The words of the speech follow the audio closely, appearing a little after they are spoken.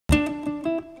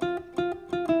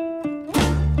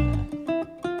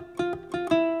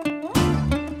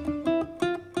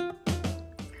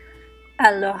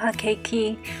Aloha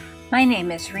keiki. My name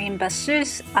is Reem.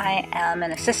 I am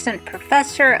an assistant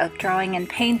professor of drawing and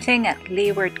painting at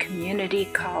Leeward Community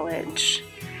College.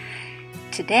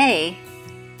 Today,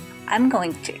 I'm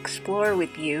going to explore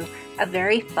with you a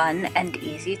very fun and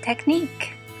easy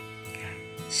technique.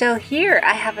 So here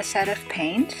I have a set of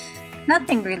paints,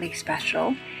 nothing really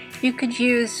special. You could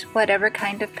use whatever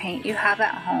kind of paint you have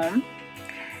at home.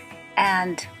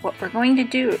 And what we're going to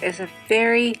do is a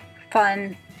very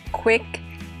fun, quick,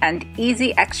 and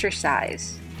easy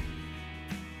exercise.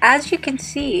 As you can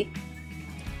see,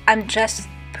 I'm just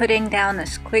putting down a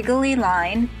squiggly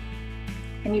line,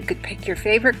 and you could pick your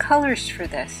favorite colors for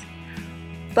this,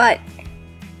 but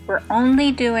we're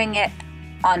only doing it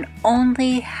on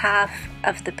only half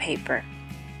of the paper.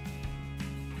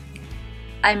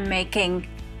 I'm making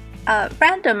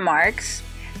random marks.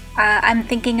 I'm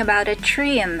thinking about a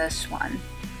tree in this one.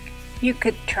 You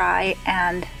could try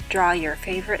and draw your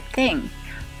favorite thing,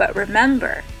 but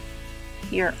remember,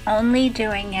 you're only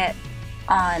doing it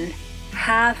on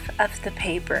half of the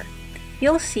paper.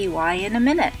 You'll see why in a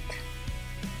minute.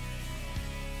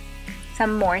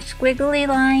 Some more squiggly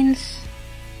lines.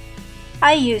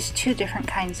 I used two different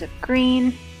kinds of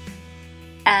green,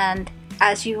 and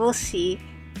as you will see,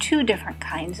 two different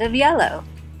kinds of yellow.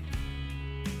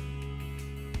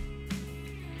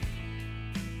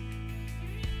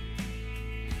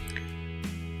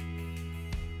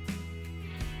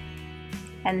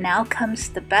 And now comes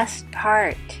the best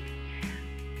part.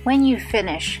 When you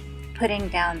finish putting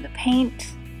down the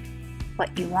paint,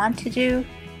 what you want to do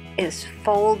is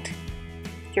fold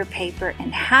your paper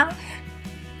in half,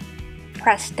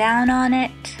 press down on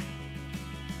it,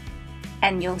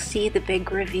 and you'll see the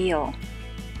big reveal.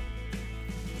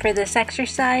 For this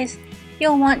exercise,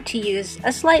 you'll want to use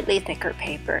a slightly thicker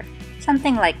paper.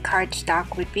 Something like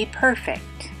cardstock would be perfect.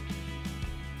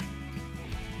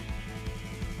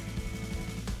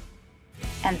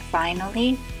 And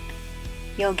finally,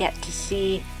 you'll get to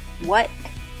see what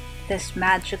this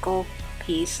magical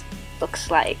piece looks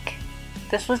like.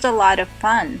 This was a lot of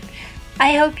fun.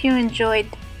 I hope you enjoyed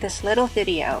this little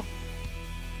video.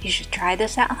 You should try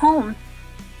this at home.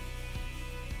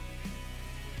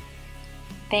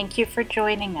 Thank you for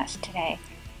joining us today.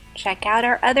 Check out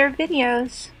our other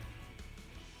videos.